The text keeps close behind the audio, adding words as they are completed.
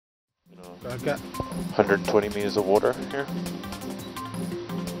I've got 120 meters of water here.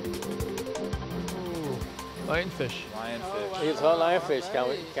 lionfish. Lionfish. You saw lionfish.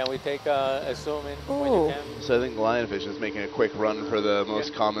 Can we take a zoom in when you can? So I think lionfish is making a quick run for the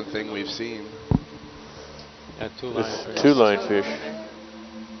most common thing we've seen. Yeah, two There's lionfish. 2 lionfish.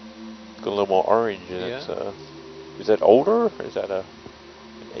 Got a little more orange in it. So. Is that older? Or is that an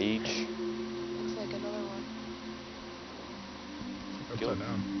age? Looks like another one. Upside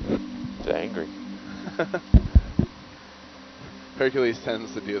down. It's angry. Hercules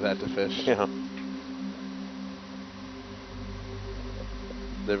tends to do that to fish. Yeah.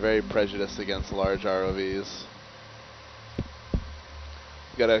 They're very prejudiced against large ROVs.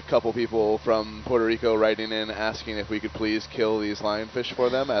 Got a couple people from Puerto Rico writing in asking if we could please kill these lionfish for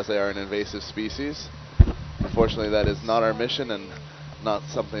them, as they are an invasive species. Unfortunately, that is not our mission and not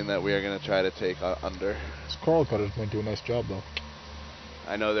something that we are going to try to take under. This coral cutter's going to do a nice job, though.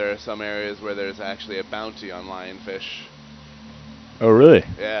 I know there are some areas where there's actually a bounty on lionfish. Oh, really?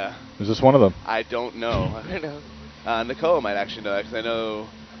 Yeah. Is this one of them? I don't know. Nicole might actually know that, because I know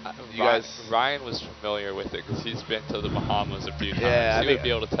you guys. Ryan was familiar with it because he's been to the Bahamas a few times. Yeah, he would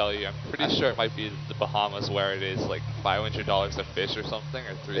be able to tell you. I'm pretty sure it might be the Bahamas where it is like $500 a fish or something,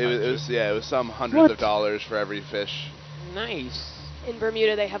 or $300. It was some hundreds of dollars for every fish. Nice. In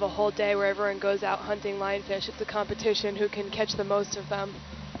Bermuda, they have a whole day where everyone goes out hunting lionfish. It's a competition who can catch the most of them.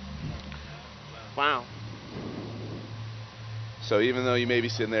 Wow. So even though you may be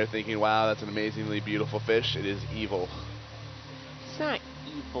sitting there thinking, wow, that's an amazingly beautiful fish, it is evil. It's not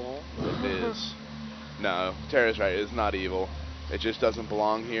evil. It is. No, Tara's right, it is not evil. It just doesn't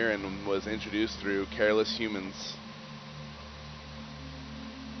belong here and was introduced through careless humans.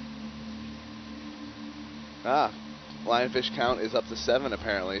 Lionfish count is up to 7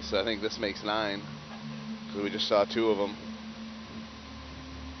 apparently, so I think this makes 9. Because we just saw 2 of them.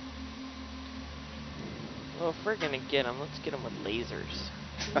 Well, if we're gonna get them, let's get them with lasers.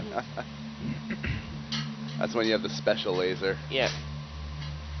 That's when you have the special laser. Yeah.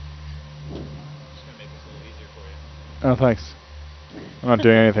 Oh, thanks. I'm not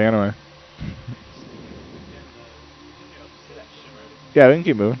doing anything anyway. Yeah, we can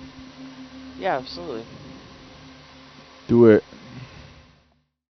keep moving. Yeah, absolutely. Do it.